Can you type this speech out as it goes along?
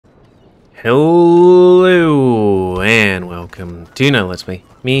Hello and welcome to another Let's Play.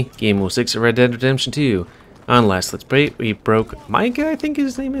 Me, GamerWolfSix of Red Dead Redemption 2. On last Let's Play, we broke Micah, I think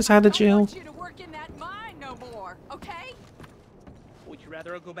his name is, out of jail. I don't want you to work in that mine no more, okay? Would you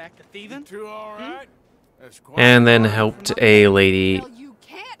rather go back to thieving? Too all right. And then helped a lady Well, you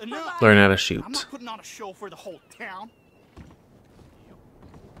can't provide. learn how to I'm shoot. not putting on a show for the whole town.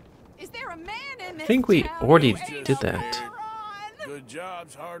 Is there a man in this I think we town already who ain't did a that. moron? Good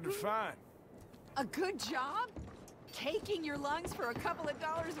job's hard to find. A good job? Taking your lungs for a couple of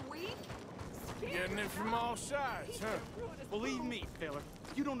dollars a week? Getting it from all sides, huh? Believe me, fella,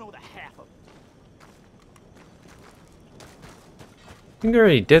 you don't know the half of it. I think we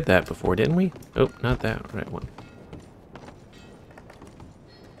already did that before, didn't we? Oh, not that right one.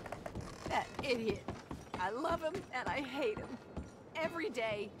 That idiot. I love him and I hate him. Every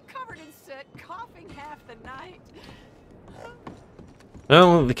day, covered in soot, coughing half the night.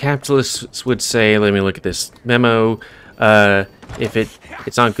 Well, the capitalists would say, let me look at this memo. If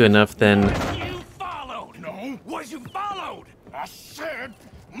it's not good enough, then You followed. No, was you followed? I said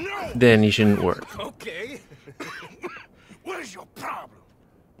no. then you shouldn't work. Okay. What is your problem?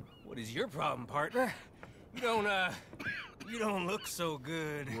 What is your problem, partner? You don't look so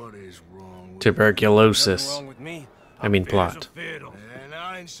good. What is wrong with Nothing Tuberculosis. wrong with me. I mean There's plot. a fiddle. And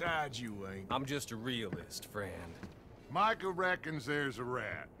not inside you ain't. I'm just a realist, friend. Micah reckons there's a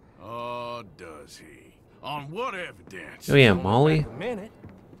rat. Oh, does he? On what evidence? Oh yeah, Only Molly. back a minute.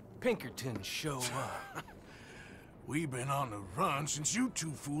 Pinkerton show up. We've been on the run since you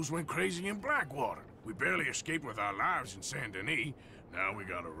two fools went crazy in Blackwater. We barely escaped with our lives in Saint Denis. Now we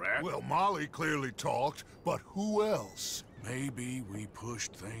got a rat. Well, Molly clearly talked, but who else? Maybe we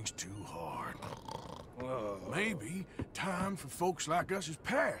pushed things too hard. Whoa. Maybe time for folks like us is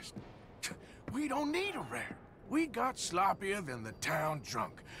past. We don't need a rat. We got sloppier than the town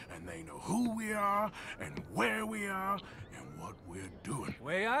drunk, and they know who we are, and where we are, and what we're doing.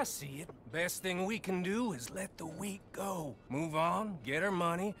 Way I see it, best thing we can do is let the week go. Move on, get our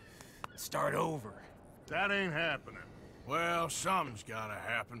money, start over. That ain't happening. Well, something's gotta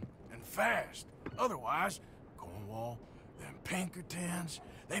happen, and fast. Otherwise, Cornwall, them Pinkertons,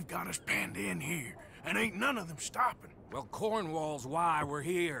 they've got us penned in here, and ain't none of them stopping. Well, Cornwall's why we're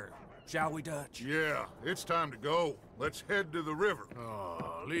here. Shall we, Dutch? Yeah, it's time to go. Let's head to the river.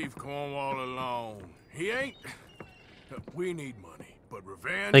 Oh, leave Cornwall alone. He ain't... We need money, but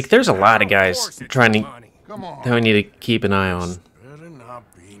revenge... Like, there's a lot of guys course it's trying to money. Come on. that we need to keep an eye on. Better not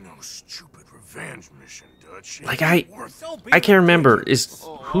be no stupid revenge mission, Dutch. Like, It ain't worth So be I can't it. remember.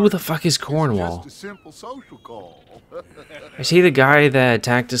 Who the fuck is Cornwall? Just a simple social call. Is he the guy that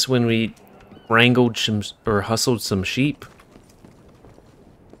attacked us when we wrangled some or hustled some sheep?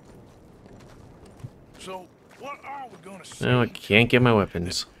 So, what are we gonna say? No, I can't get my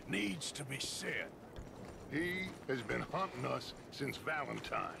weapons. Needs to be said. He has been hunting us since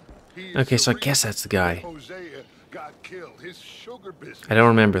Valentine. He is Okay, the so I reason guess that's the guy. Hosea got killed. His sugar business. I don't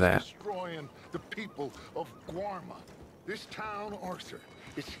remember that. Destroying the people of Guarma. This town, Arthur,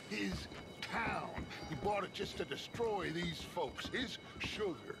 is his town. He bought it just to destroy these folks. His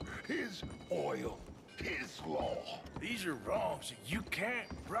sugar, his oil, his law. These are wrongs that you can't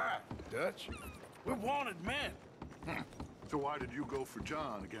right, Dutch. We're wanted men. So why did you go for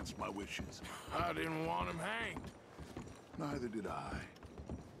John against my wishes? I didn't want him hanged. Neither did I.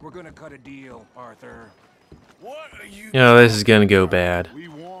 We're gonna cut a deal, Arthur. What are you... No, this is gonna go bad. We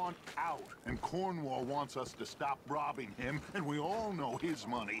want out, and Cornwall wants us to stop robbing him, and we all know his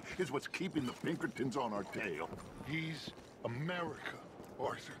money is what's keeping the Pinkertons on our tail. He's America,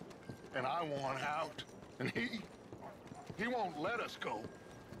 Arthur, and I want out, and he won't let us go.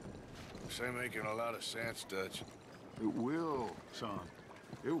 This ain't making a lot of sense, Dutch. It will, son.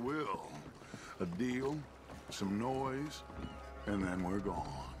 It will. A deal, some noise, and then we're gone.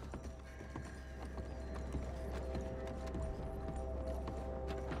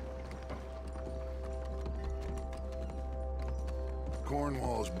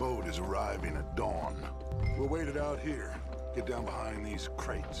 Cornwall's boat is arriving at dawn. We'll wait it out here. Get down behind these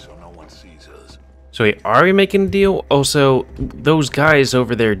crates so no one sees us. So wait, are we making a deal? Also, those guys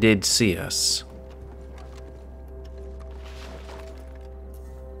over there did see us.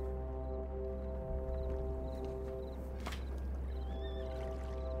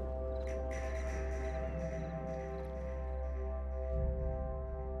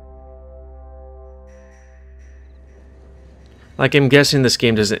 Like, I'm guessing this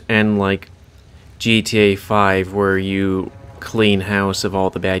game doesn't end like GTA 5 where you clean house of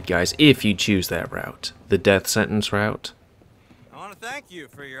all the bad guys if you choose that route. The death sentence route. I want to thank you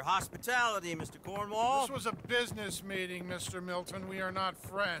for your hospitality, Mr. Cornwall. This was a business meeting, Mr. Milton. We are not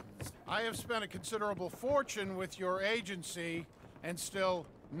friends. I have spent a considerable fortune with your agency, and still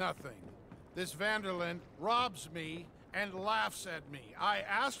nothing. This Vanderlyn robs me and laughs at me. I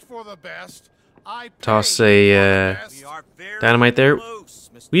asked for the best. I Toss paid a for the best. We are very dynamite there. close,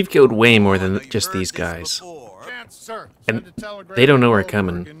 Mr. We've killed way more than Cornwall. just You've these heard this guys. before. Chance, sir. And Send a telegram they don't know to we're Goldberg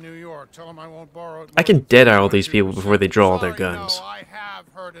coming. in New York. Tell him I won't borrow it I can more than dead-eye all these 2%. people before they draw their Sorry, guns. No, I have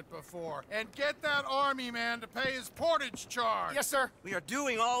heard it before. And get that army man to pay his portage charge. Yes, sir. We are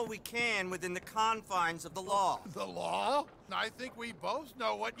doing all we can within the confines of the law. The law? I think we both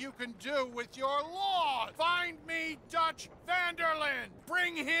know what you can do with your law. Find me Dutch Vanderlyn.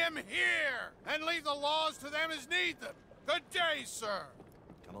 Bring him here. And leave the laws to them as need them. Good day, sir.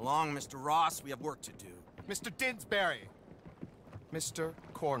 Come along, Mr. Ross. We have work to do. Mr. Didsbury. Mr.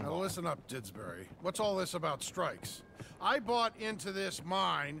 Cornwall. Now listen up, Didsbury. What's all this about strikes? I bought into this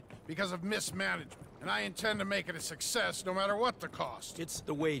mine because of mismanagement, and I intend to make it a success no matter what the cost. It's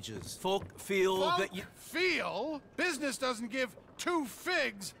the wages. Folk feel Folk that you... feel? Business doesn't give two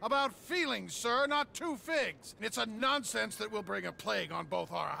figs about feelings, sir, not two figs. It's a nonsense that will bring a plague on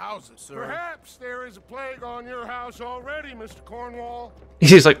both our houses, sir. Perhaps there is a plague on your house already, Mr. Cornwall.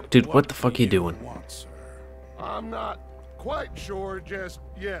 He's like, dude, what the fuck you doing? Want, sir? I'm not quite sure just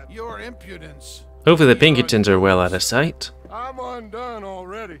yet. Your impudence. Hopefully the Pinkertons are well out of sight. I'm undone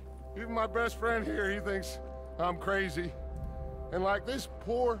already. Even my best friend here, he thinks I'm crazy. And like this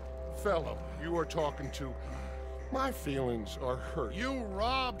poor fellow you are talking to, my feelings are hurt. You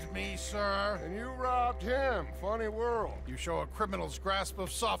robbed me, sir. And you robbed him. Funny world. You show a criminal's grasp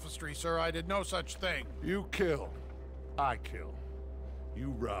of sophistry, sir. I did no such thing. You kill. I kill.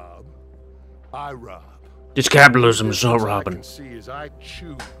 You rob. I rob. This capitalism is not All I robbing. can see is I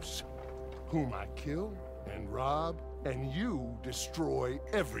choose whom I kill and rob, and you destroy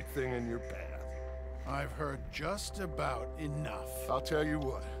everything in your path. I've heard just about enough. I'll tell you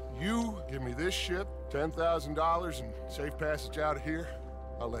what. You give me this ship, $10,000, and safe passage out of here,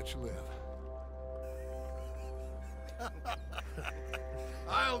 I'll let you live.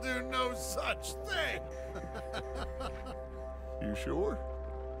 I'll do no such thing. You sure?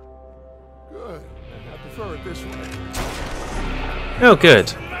 Good. I prefer it this way. Oh,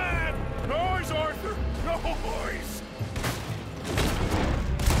 good. Noise, Arthur! Noise!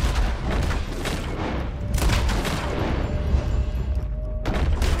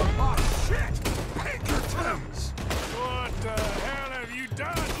 Oh, shit! Pinkertons! What the hell have you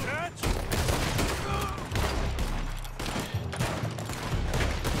done, Dutch?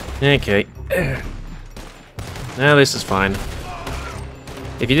 Okay. Now this is fine.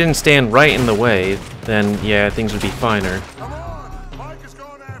 If you didn't stand right in the way, then yeah, things would be finer. Come on! Mike is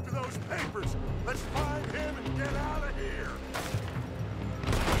going after those papers! Let's find him and get out of here!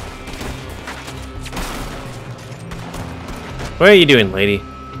 What are you doing, lady?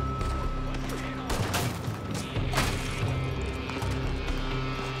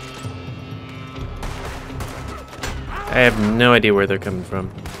 I have no idea where they're coming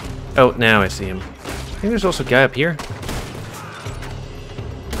from. Oh, now I see him. I think there's also a guy up here.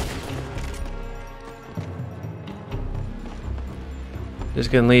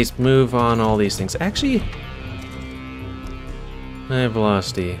 Just gonna at least move on all these things. Actually, high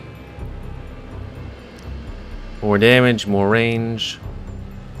velocity. More damage, more range.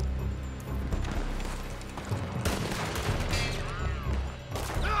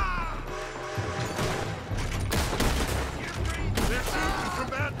 They're shooting from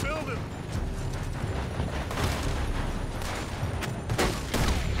that building!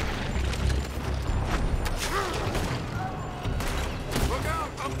 Look out!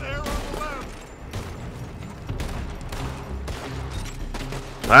 Up there on the left!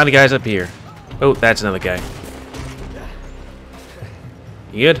 A lot of guys up here. Oh, that's another guy.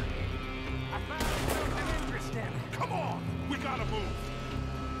 You good? Come on! We gotta move!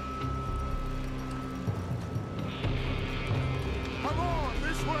 Come on!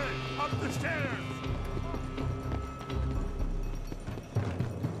 This way! Up the stairs!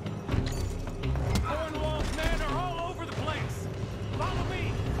 Cornwall's men are all over the place. Follow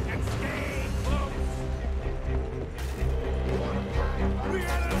me and stay close. We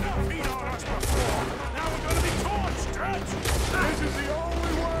had enough heat on us before! Now we're gonna be torched, Dutch! This is the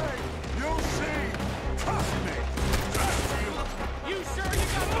only way! You'll see! Trust me! Trust you! You sure you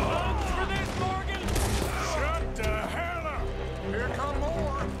got the lungs for this, Morgan? Shut the hell up! Here come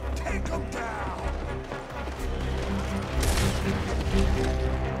more! Take them down!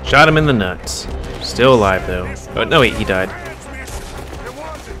 Shot him in the nuts. Still alive though. Oh no, wait, he died. Transmission! It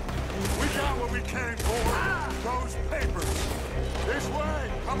wasn't! We got what we came for! Those papers!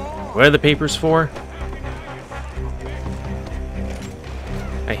 What are the papers for?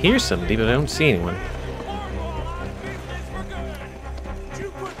 I hear somebody, but I don't see anyone.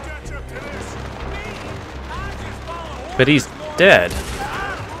 But he's dead.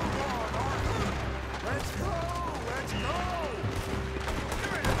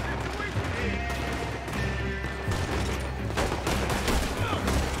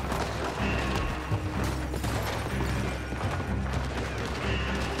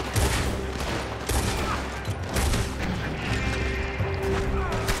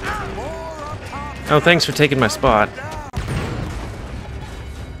 Oh, thanks for taking my spot.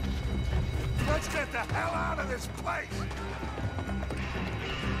 Let's get the hell out of this place.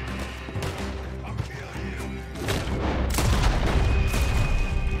 I'll kill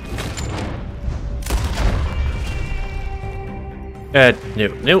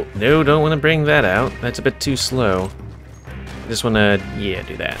you. No, don't want to bring that out. That's a bit too slow. Just want to, yeah,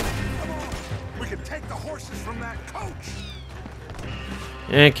 do that. Come on. We can take the horses from that coach.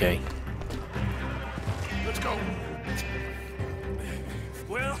 Okay. Let's go.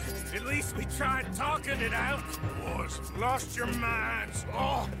 Well, at least we tried talking it out. Boys, lost your minds.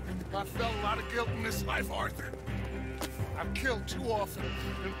 Oh, I felt a lot of guilt in this life, Arthur. I've killed too often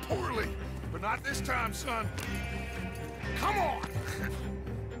and poorly, but not this time, son. Come on.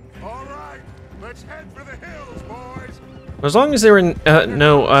 All right, let's head for the hills, boys. As long as there were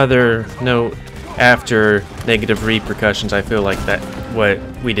no after negative repercussions, I feel like that what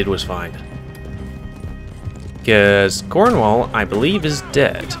we did was fine. Because Cornwall, I believe, is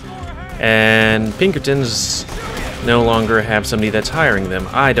dead. And Pinkertons no longer have somebody that's hiring them.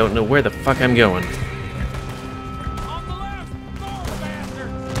 I don't know where the fuck I'm going. On the left! Go,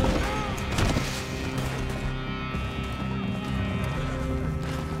 bastard!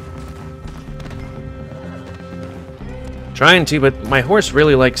 Trying to, but my horse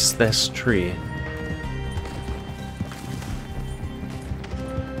really likes this tree.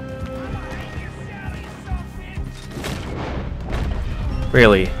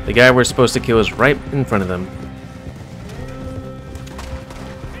 Really, the guy we're supposed to kill is right in front of them.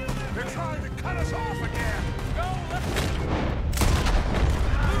 They're trying to cut us off again. Go, let's lose them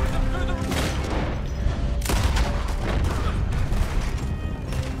through the...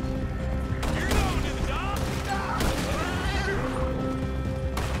 You're going to the dog!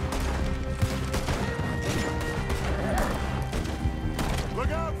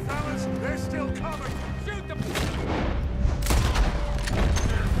 Look out, fellas. They're still coming. Shoot them!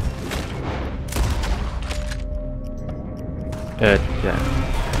 Yeah.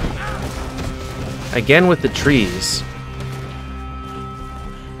 Again with the trees.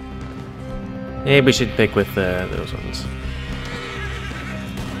 Maybe we should pick with those ones.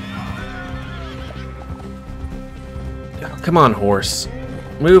 Oh, come on, horse.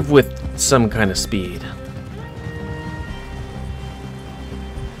 Move with some kind of speed.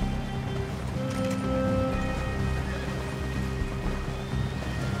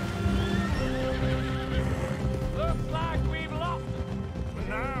 Looks like we've lost them. For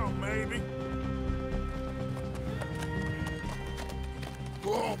now, maybe.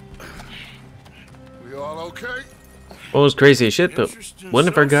 Whoa. We all okay? Well, it was crazy as shit, but Interesting one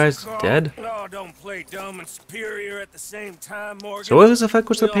of our stuff, guys Carl. dead? Oh, don't play dumb and superior at the same time, Morgan. So what the fuck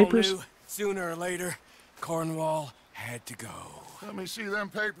was the We all papers? knew, sooner or later, Cornwall had to go. Let me see them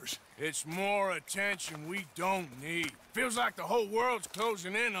papers. It's more attention we don't need. Feels like the whole world's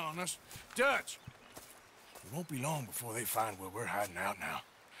closing in on us. Dutch, it won't be long before they find where we're hiding out now.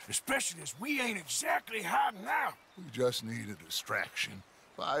 Especially as we ain't exactly hiding out. We just need a distraction.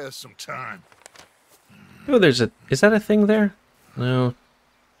 Buy us some time. Oh, there's a... Is that a thing there? No.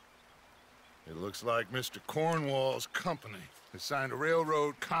 It looks like Mr. Cornwall's company has signed a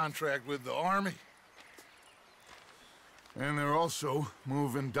railroad contract with the army. And they're also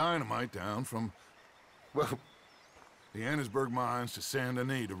moving dynamite down from, well, the Annesburg mines to Saint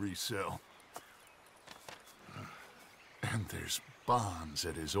Denis to resell. And there's bonds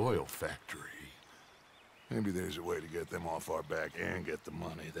at his oil factory. Maybe there's a way to get them off our back and get the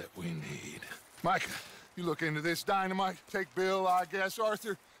money that we need. Micah, you look into this dynamite. Take Bill, I guess.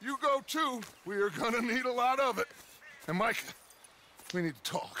 Arthur, you go too. We are gonna need a lot of it. And Micah, we need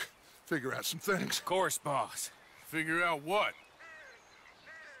to talk. Figure out some things. Of course, boss. Figure out what?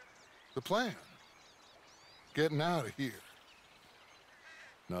 The plan. Getting out of here.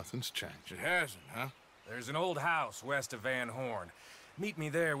 Nothing's changed. It hasn't, huh? There's an old house west of Van Horn. Meet me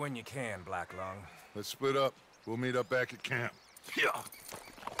there when you can, Blacklung. Let's split up. We'll meet up back at camp. Yeah.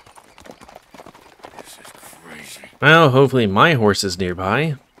 This is crazy. Well, hopefully my horse is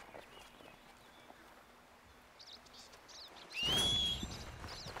nearby.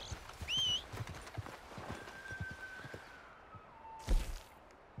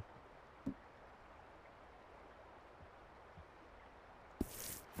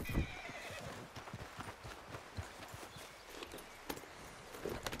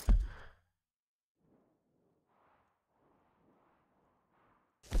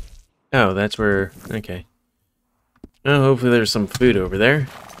 Oh, that's where... Okay. Oh, hopefully there's some food over there.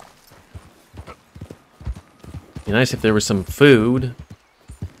 Be nice if there was some food.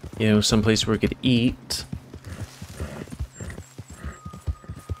 You know, someplace where we could eat.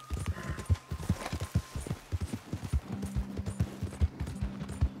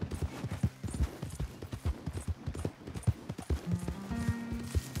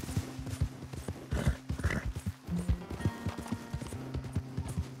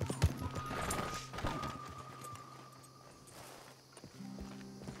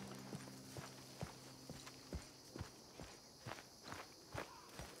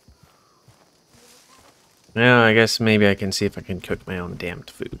 Now, I guess maybe I can see if I can cook my own damned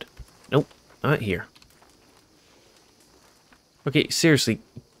food. Nope, not here. Okay, seriously.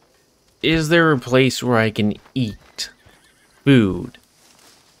 Is there a place where I can eat food,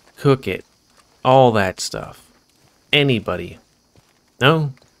 cook it, all that stuff? Anybody?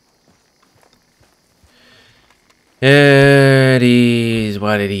 No? It is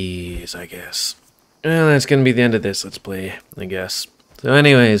what it is, I guess. Well, that's gonna be the end of this Let's Play, I guess. So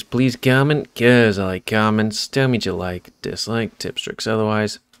anyways, please comment, cause I like comments. Tell me what you like, dislike, tips, tricks,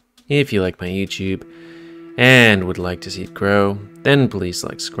 otherwise. If you like my YouTube and would like to see it grow, then please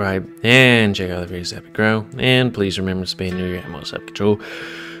like, subscribe, and check out the videos that grow. And please remember to spay neuter your animals to help control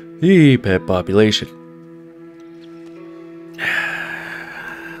the pet population.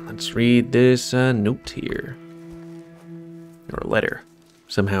 Let's read this note here. Or letter.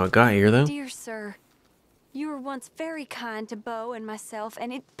 Somehow it got here, though. Dear sir, you were once very kind to Beau and myself,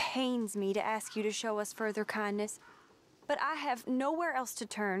 and it pains me to ask you to show us further kindness. But I have nowhere else to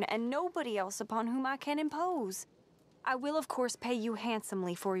turn, and nobody else upon whom I can impose. I will, of course, pay you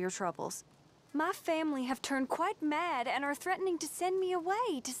handsomely for your troubles. My family have turned quite mad and are threatening to send me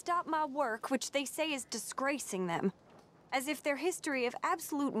away to stop my work, which they say is disgracing them. As if their history of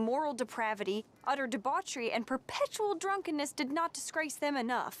absolute moral depravity, utter debauchery, and perpetual drunkenness did not disgrace them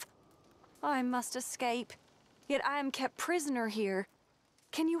enough. I must escape, yet I am kept prisoner here.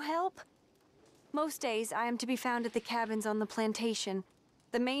 Can you help? Most days I am to be found at the cabins on the plantation.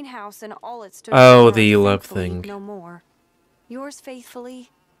 The main house and all it stood Oh, for the are love thankfully thing. no more. Yours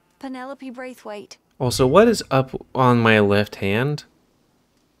faithfully, Penelope Braithwaite. Also, what is up on my left hand?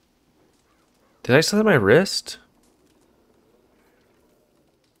 Did I slit my wrist?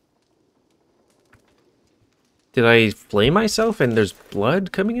 Did I flay myself and there's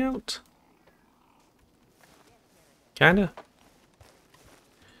blood coming out? Kinda.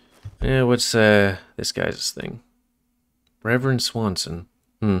 Yeah, what's this guy's thing? Reverend Swanson.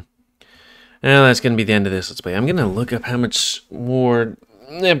 Well, that's gonna be the end of this Let's Play. I'm gonna look up how much more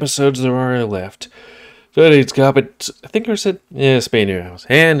episodes there are left. So it's got, but I think I said, yeah, spay in your house.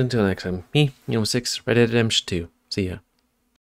 And until next time, me, GamerWolfSix, Red Dead Redemption 2. See ya.